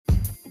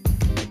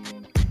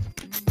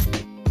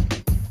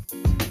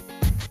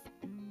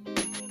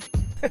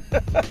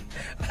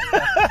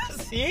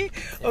See?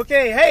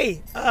 Okay,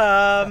 hey,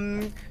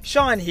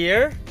 Sean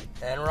here.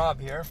 And Rob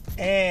here.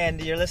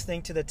 And you're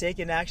listening to the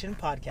Taking Action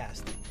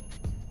podcast.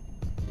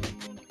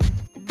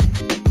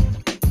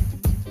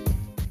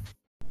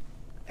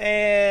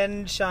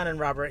 And Sean and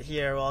Robert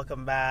here.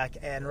 Welcome back.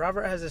 And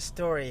Robert has a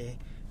story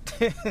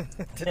to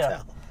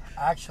tell.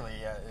 Actually,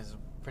 is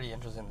pretty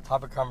interesting. The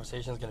topic of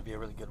conversation is going to be a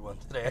really good one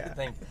today, I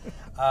think.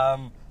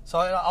 So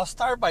I'll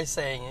start by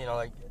saying,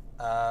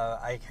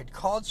 I had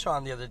called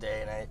Sean the other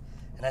day,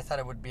 and I thought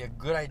it would be a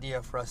good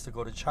idea for us to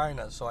go to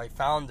China. So I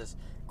found this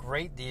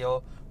great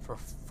deal for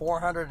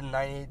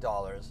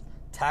 $498,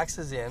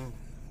 taxes in,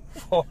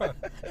 for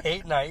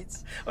 8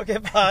 nights. Okay,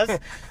 pause.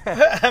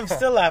 I'm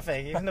still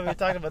laughing, even though we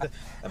talked about this.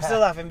 I'm still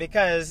laughing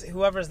because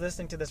whoever's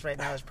listening to this right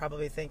now is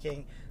probably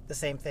thinking the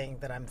same thing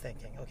that I'm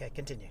thinking. Okay,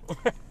 continue.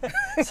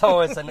 So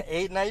it's an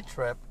 8-night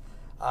trip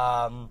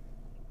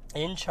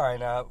in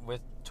China with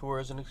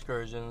tours and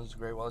excursions,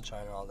 Great Wall of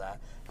China, all that.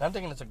 And I'm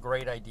thinking it's a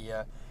great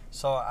idea.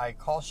 So I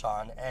call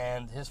Sean,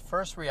 and his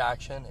first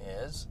reaction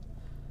is...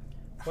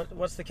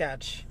 What's the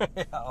catch?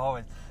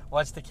 Always.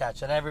 What's the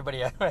catch? And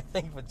everybody, I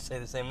think, would say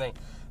the same thing.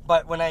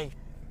 But when I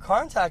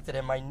contacted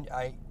him,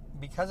 I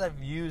because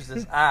I've used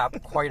this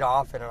app quite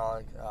often, and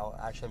I'll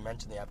actually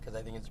mention the app because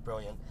I think it's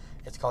brilliant.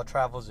 It's called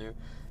Travel Zoo.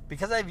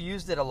 Because I've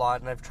used it a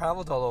lot and I've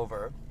traveled all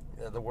over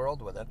the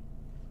world with it,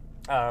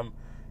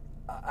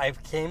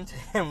 I've came to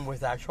him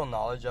with actual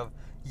knowledge of,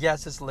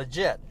 yes, it's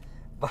legit.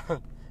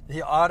 But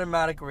the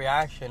automatic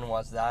reaction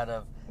was that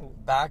of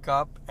back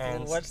up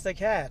and... What's the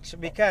catch?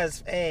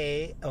 Because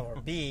A,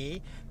 or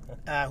B,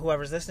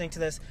 whoever's listening to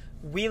this,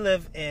 we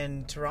live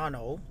in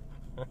Toronto.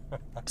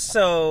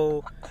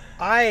 So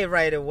I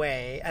right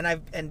away,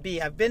 and B,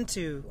 I've been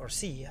to, or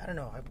C, I don't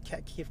know, I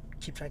can't keep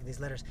track of these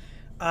letters.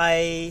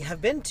 I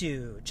have been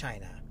to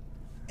China,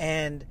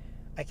 and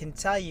I can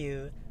tell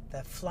you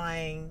that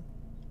flying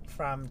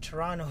from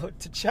Toronto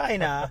to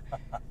China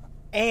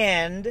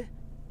and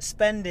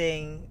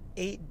spending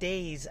 8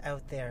 days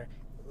out there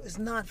is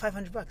not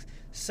 $500.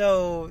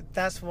 So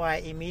that's why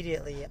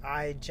immediately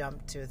I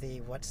jumped to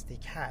the what's the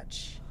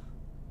catch?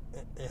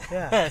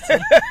 Yeah.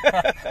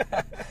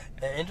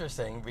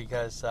 Interesting,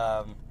 because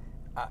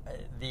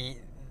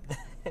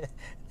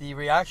the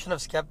reaction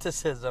of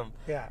skepticism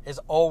is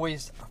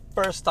always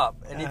first up.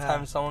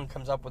 Anytime someone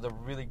comes up with a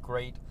really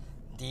great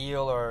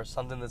deal or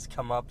something that's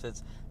come up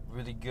that's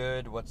really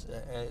good,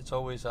 it's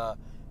always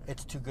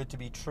it's too good to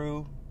be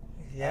true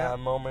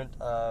moment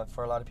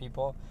for a lot of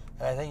people.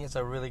 And I think it's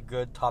a really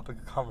good topic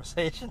of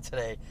conversation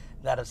today,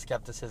 that of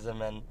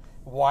skepticism and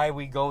why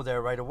we go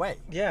there right away.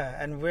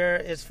 Yeah, and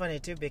it's funny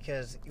too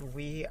because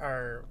we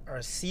are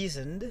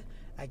seasoned,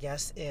 I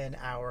guess, in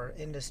our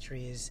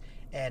industries,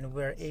 and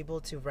we're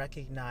able to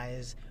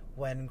recognize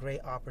when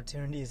great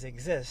opportunities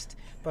exist.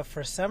 But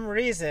for some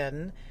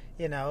reason,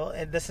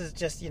 and this is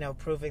just,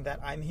 proving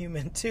that I'm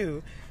human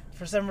too,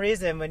 for some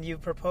reason when you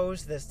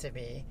proposed this to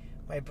me,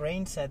 my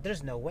brain said,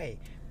 there's no way.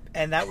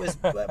 And that was,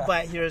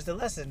 but here's the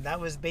lesson. That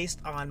was based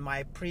on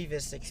my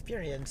previous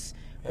experience,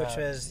 which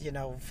was,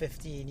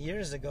 15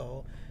 years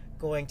ago,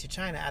 going to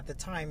China. At the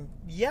time,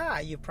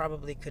 you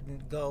probably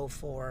couldn't go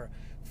for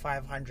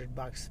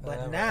 $500.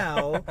 But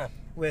now,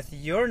 with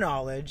your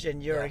knowledge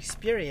and your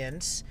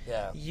experience,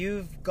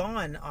 you've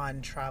gone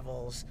on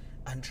travels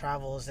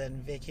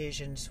and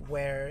vacations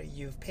where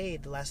you've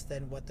paid less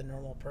than what the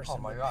normal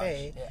person would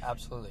pay. Yeah,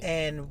 absolutely.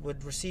 And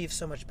would receive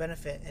so much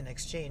benefit in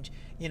exchange.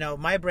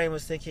 My brain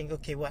was thinking,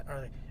 okay, what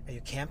are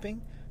you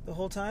camping the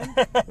whole time?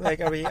 Like,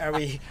 are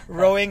we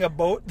rowing a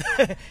boat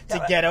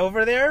to get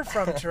over there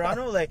from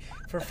Toronto? Like,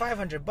 for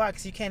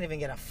 $500, you can't even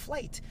get a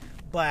flight.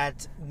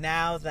 But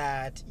now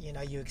that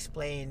you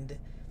explained,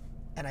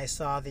 and I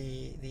saw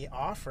the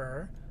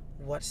offer,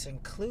 what's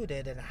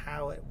included and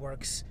how it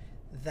works,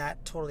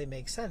 that totally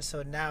makes sense.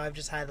 So now I've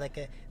just had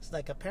it's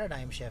like a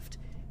paradigm shift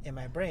in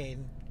my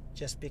brain,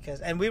 just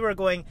because. And we were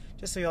going,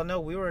 just so you all know,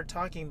 we were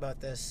talking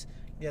about this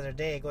the other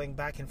day, going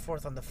back and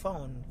forth on the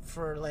phone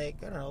for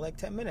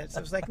 10 minutes. I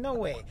was like, no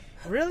way.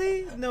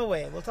 Really? No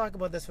way. We'll talk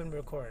about this when we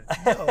record.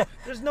 No,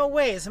 there's no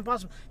way. It's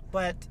impossible.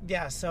 But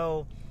yeah,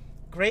 so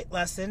great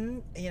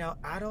lesson.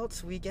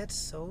 Adults, we get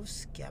so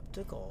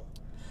skeptical.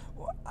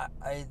 Well,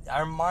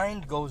 our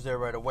mind goes there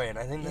right away. And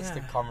I think that's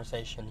the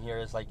conversation here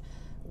is like,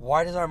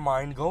 why does our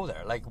mind go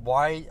there? Like,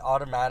 why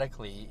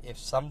automatically, if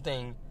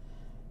something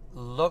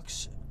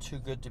looks too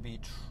good to be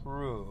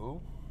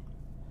true,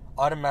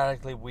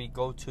 automatically we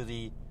go to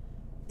the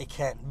it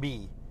can't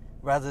be,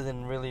 rather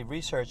than really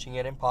researching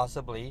it and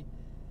possibly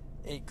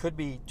it could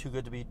be too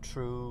good to be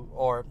true,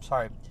 or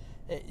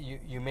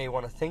you may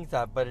want to think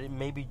that, but it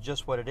may be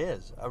just what it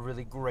is, a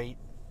really great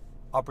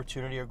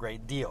opportunity or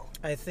great deal.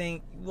 I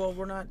think,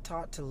 we're not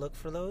taught to look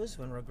for those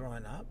when we're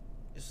growing up.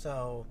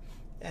 So,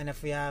 and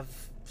if we have,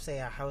 say,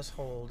 a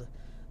household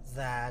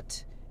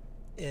that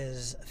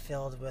is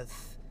filled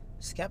with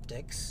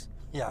skeptics,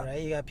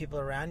 right? You got people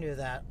around you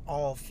that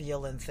all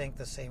feel and think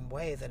the same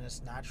way, then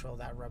it's natural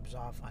that rubs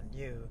off on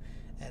you.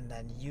 and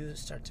then you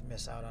start to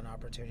miss out on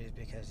opportunities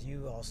because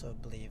you also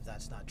believe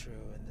that's not true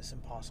and it's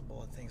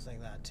impossible and things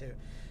like that too.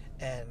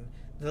 And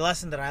the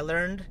lesson that I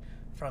learned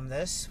from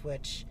this,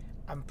 which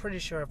I'm pretty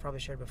sure I've probably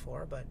shared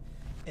before, but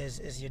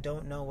is you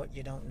don't know what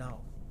you don't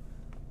know.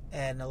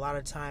 And a lot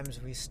of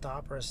times we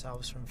stop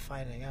ourselves from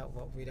finding out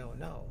what we don't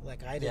know.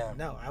 Like I didn't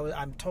know.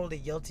 I'm totally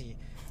guilty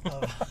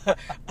of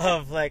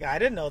of like I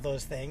didn't know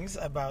those things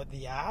about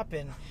the app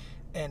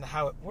and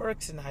how it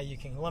works and how you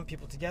can lump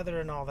people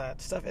together and all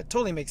that stuff. It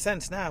totally makes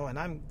sense now, and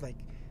I'm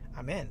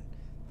in. That'd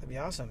be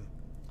awesome.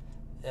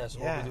 Yeah, so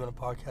we'll be doing a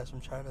podcast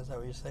from China. Is that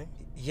what you're saying?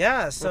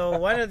 Yeah. So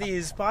one of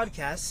these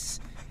podcasts,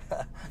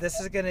 this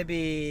is going to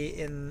be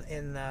in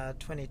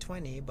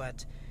 2020,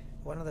 but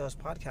one of those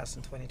podcasts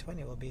in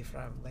 2020 will be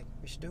from, like,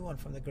 we should do one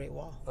from the Great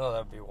Wall. Oh,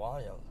 that'd be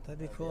wild. That'd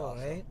be cool,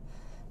 awesome. Right?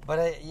 But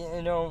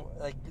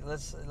like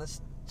let's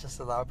just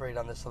elaborate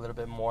on this a little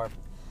bit more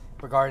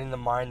regarding the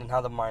mind and how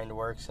the mind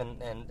works.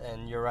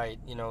 And you're right.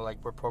 Like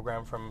we're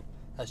programmed from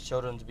as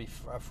children to be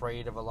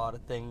afraid of a lot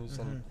of things,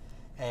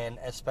 and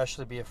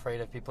especially be afraid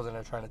of people that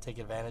are trying to take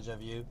advantage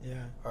of you,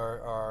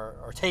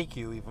 or take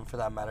you, even for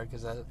that matter,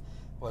 because that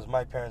was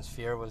my parents'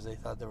 fear, was they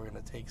thought they were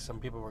going to take, some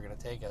people were going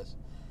to take us.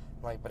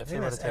 Like, but if they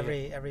were to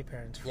take every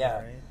parent's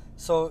fear, right?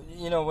 So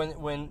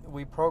when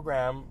we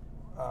program,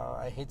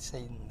 I hate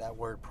saying that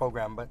word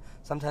program, but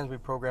sometimes we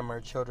program our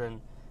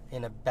children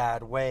in a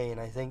bad way, and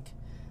I think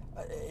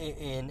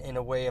in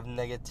a way of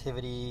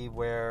negativity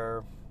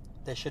where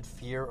they should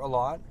fear a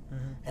lot.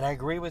 And I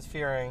agree with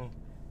fearing.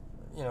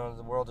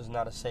 The world is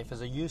not as safe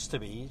as it used to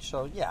be.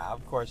 So yeah,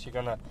 of course you're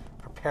gonna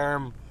prepare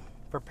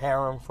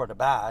them for the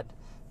bad.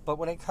 But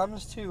when it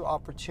comes to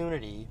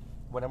opportunity,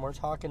 when we're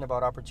talking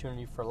about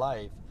opportunity for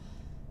life,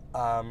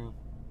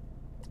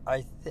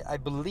 I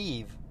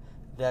believe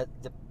that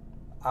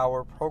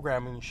our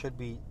programming should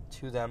be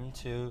to them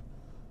to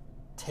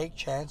take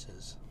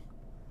chances.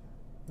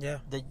 Yeah.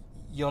 That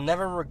you'll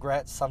never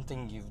regret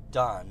something you've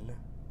done.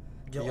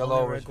 You'll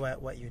always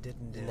regret what you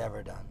didn't do.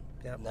 Never done.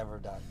 Yep. Never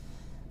done.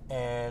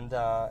 And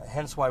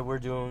hence why we're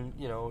doing,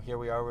 here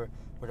we are,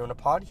 we're doing a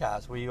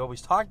podcast. We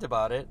always talked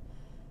about it,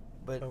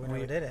 but we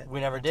never did it.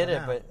 We never did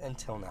it, but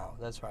until now.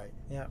 That's right.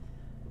 Yeah.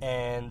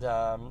 And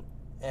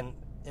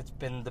it's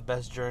been the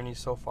best journey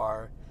so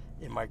far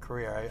in my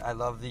career. I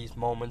love these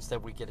moments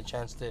that we get a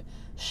chance to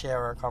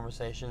share our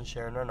conversations,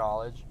 share our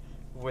knowledge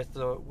with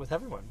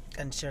everyone.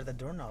 And share the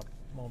doorknob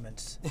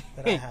moments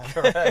that I have.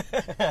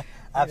 Correct.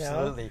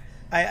 Absolutely.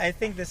 I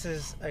think this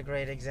is a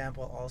great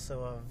example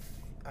also of,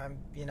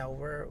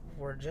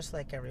 we're just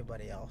like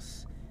everybody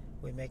else.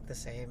 We make the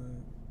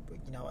same,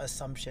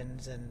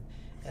 assumptions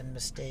and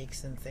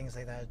mistakes and things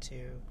like that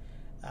too.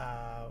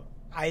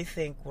 I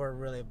think we're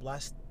really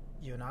blessed,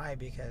 you and I,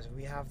 because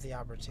we have the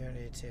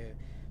opportunity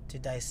to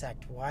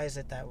dissect why is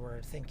it that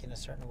we're thinking a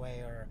certain way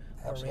or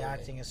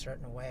reacting a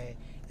certain way.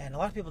 And a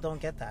lot of people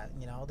don't get that.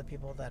 The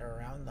people that are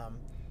around them,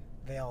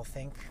 they all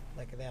think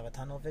like they have a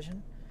tunnel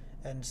vision,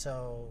 and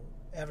so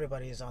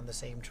everybody is on the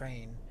same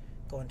train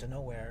going to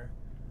nowhere,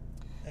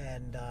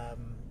 and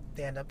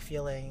they end up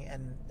feeling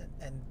and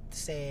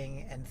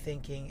saying and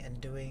thinking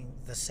and doing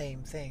the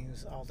same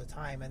things all the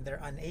time, and they're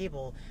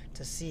unable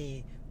to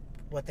see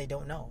what they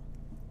don't know.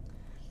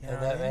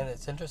 And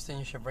it's interesting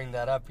you should bring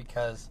that up,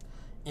 because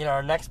in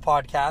our next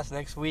podcast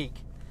next week,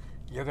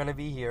 you're going to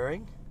be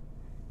hearing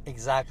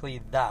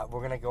exactly that. We're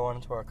going to go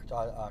into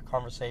a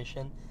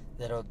conversation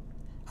that'll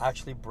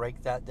actually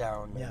break that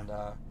down. Yeah. And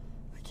I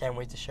can't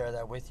wait to share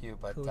that with you.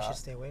 But who we should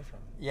stay away from.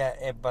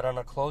 Yeah, but on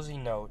a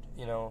closing note,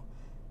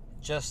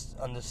 just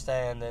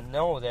understand and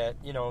know that,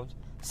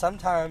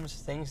 sometimes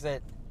things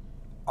that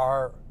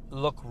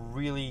look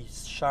really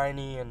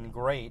shiny and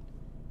great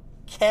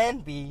can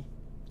be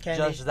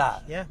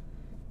that. Yeah.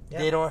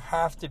 They don't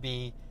have to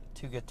be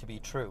too good to be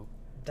true.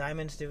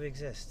 Diamonds do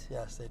exist.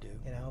 Yes, they do.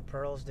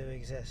 Pearls do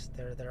exist.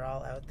 They're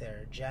all out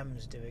there.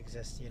 Gems do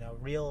exist.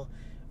 Real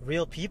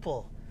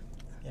people.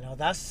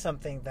 That's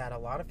something that a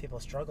lot of people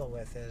struggle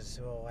with is,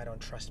 I don't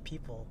trust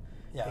people.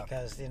 Yeah.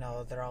 Because,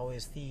 they're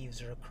always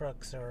thieves or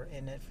crooks or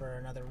in it for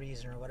another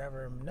reason or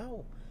whatever.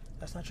 No,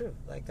 that's not true.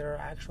 Like, there are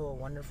actual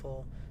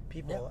wonderful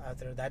people out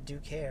there that do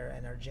care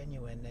and are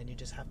genuine, and you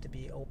just have to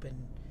be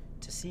open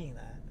to seeing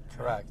that.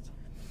 Correct. Right?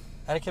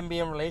 And it can be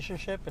in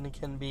relationship, and it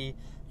can be,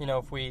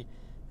 if we,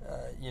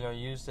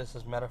 use this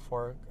as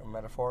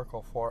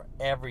metaphorical for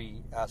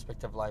every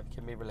aspect of life. It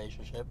can be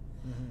relationship,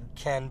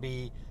 can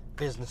be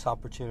business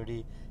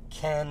opportunity,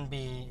 can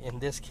be, in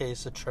this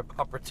case, a trip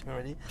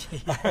opportunity.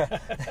 But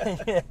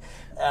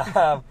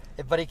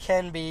it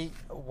can be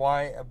a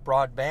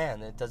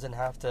broadband. It doesn't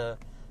have to,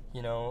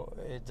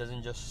 it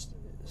doesn't just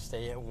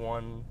stay at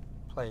one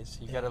place.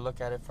 You got to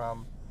look at it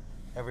from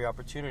every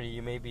opportunity.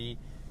 You may be,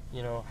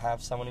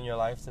 have someone in your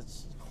life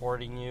that's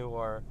courting you,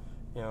 or,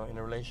 in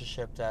a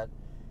relationship that,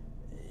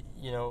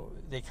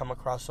 they come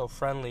across so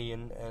friendly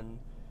and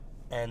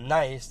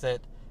nice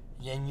that,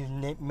 and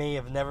you may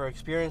have never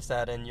experienced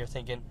that, and you're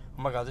thinking,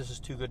 oh my God, this is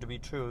too good to be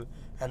true.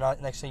 And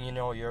next thing you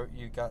know,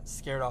 you got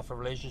scared off a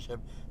relationship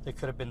that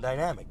could have been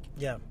dynamic.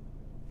 Yeah.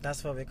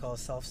 That's what we call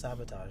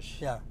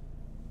self-sabotage. Yeah.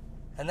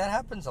 And that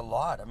happens a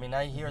lot. I mean,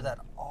 I hear that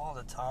all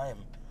the time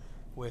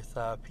with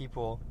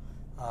people,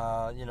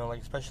 like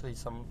especially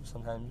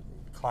sometimes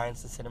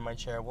clients that sit in my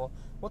chair. We'll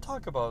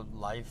talk about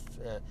life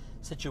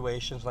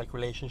situations like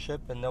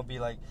relationship, and they'll be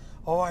like,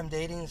 "Oh, I'm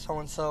dating so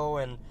and so,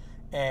 and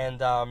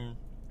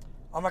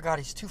oh my God,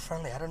 he's too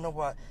friendly. I don't know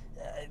what.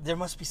 There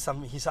must be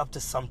some. He's up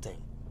to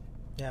something."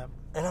 Yeah.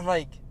 And I'm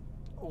like,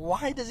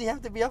 why does he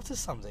have to be up to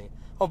something?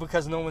 Oh,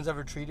 because no one's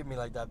ever treated me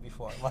like that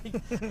before. I'm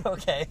like,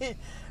 okay,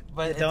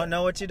 but you don't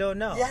know what you don't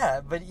know. Yeah,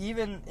 but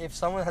even if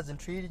someone hasn't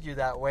treated you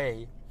that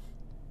way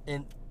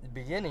in the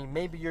beginning,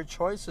 maybe your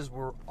choices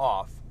were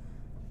off.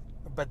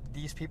 But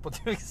these people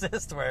do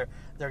exist where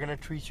they're going to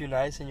treat you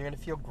nice and you're going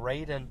to feel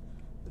great, and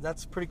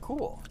that's pretty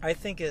cool. I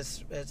think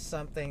it's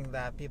something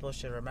that people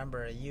should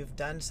remember. You've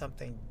done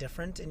something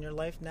different in your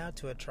life now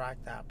to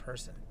attract that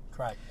person.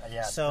 Correct.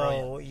 Yeah. So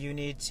brilliant. you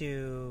need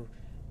to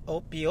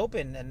be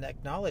open and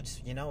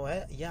acknowledge, you know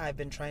what? Yeah, I've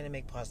been trying to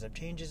make positive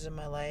changes in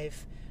my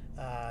life,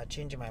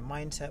 changing my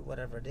mindset,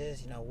 whatever it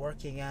is,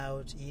 working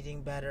out,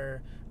 eating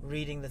better,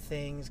 reading the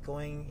things,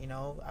 going,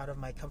 out of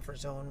my comfort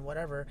zone,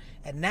 whatever.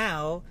 And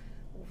now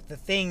the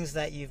things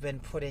that you've been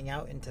putting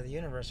out into the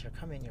universe are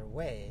coming your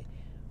way.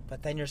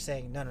 But then you're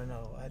saying, no.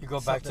 You go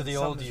back to the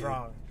old you.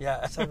 Wrong.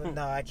 Yeah.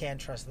 No, I can't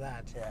trust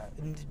that. Yeah.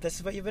 And this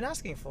is what you've been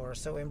asking for,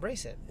 so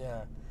embrace it.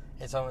 Yeah.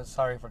 I'm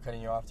sorry for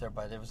cutting you off there,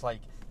 but it was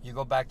like you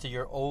go back to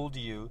your old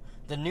you.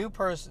 The new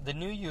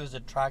you is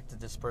attracted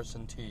this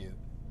person to you.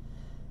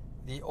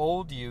 The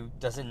old you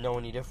doesn't know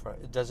any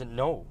different. It doesn't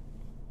know.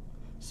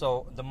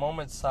 So the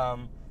moment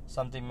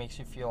something makes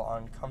you feel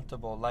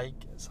uncomfortable, like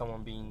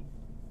someone being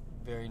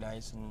very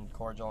nice and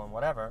cordial and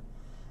whatever,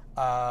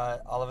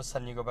 all of a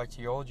sudden you go back to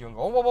your old you and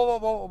go,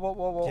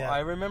 whoa. Yeah.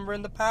 I remember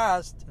in the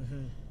past,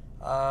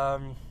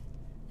 Mm-hmm.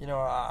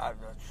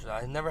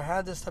 I never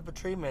had this type of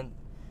treatment.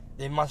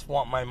 They must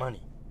want my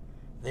money.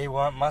 They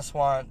must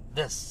want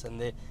this,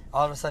 and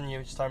all of a sudden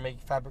you start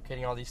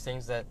fabricating all these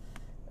things that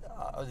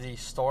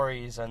these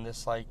stories and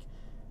this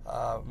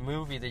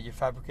movie that you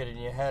fabricated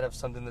in your head of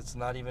something that's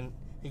not even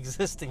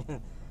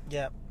existing.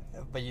 Yeah.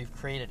 But you've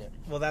created it.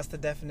 Well, that's the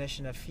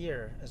definition of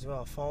fear as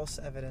well. False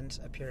evidence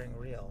appearing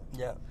real.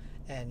 Yeah.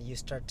 And you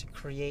start to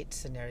create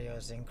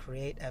scenarios and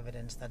create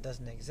evidence that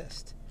doesn't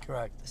exist.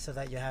 Correct. So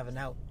that you have an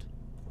out.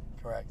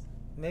 Correct.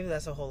 Maybe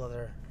that's a whole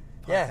other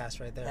podcast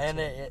right there.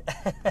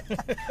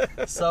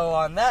 And so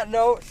on that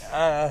note,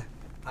 I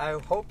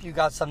hope you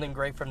got something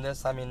great from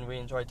this. I mean, we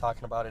enjoyed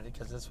talking about it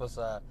because this was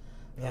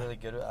really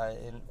good. I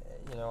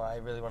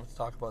really wanted to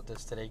talk about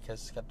this today because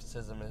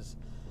skepticism is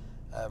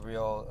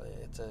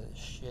it's a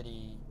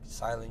shitty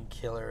silent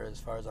killer as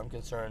far as I'm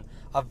concerned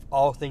of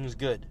all things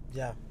good.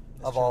 Yeah.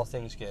 Of all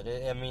things good.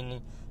 I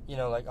mean,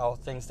 like all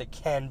things that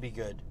can be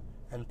good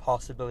and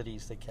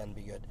possibilities that can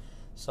be good.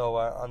 So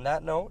on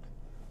that note,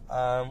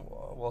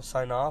 we'll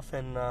sign off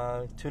and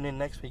tune in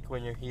next week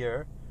when you're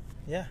here.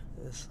 Yeah.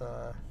 It's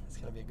going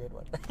to be a good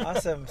one.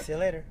 Awesome. See you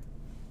later.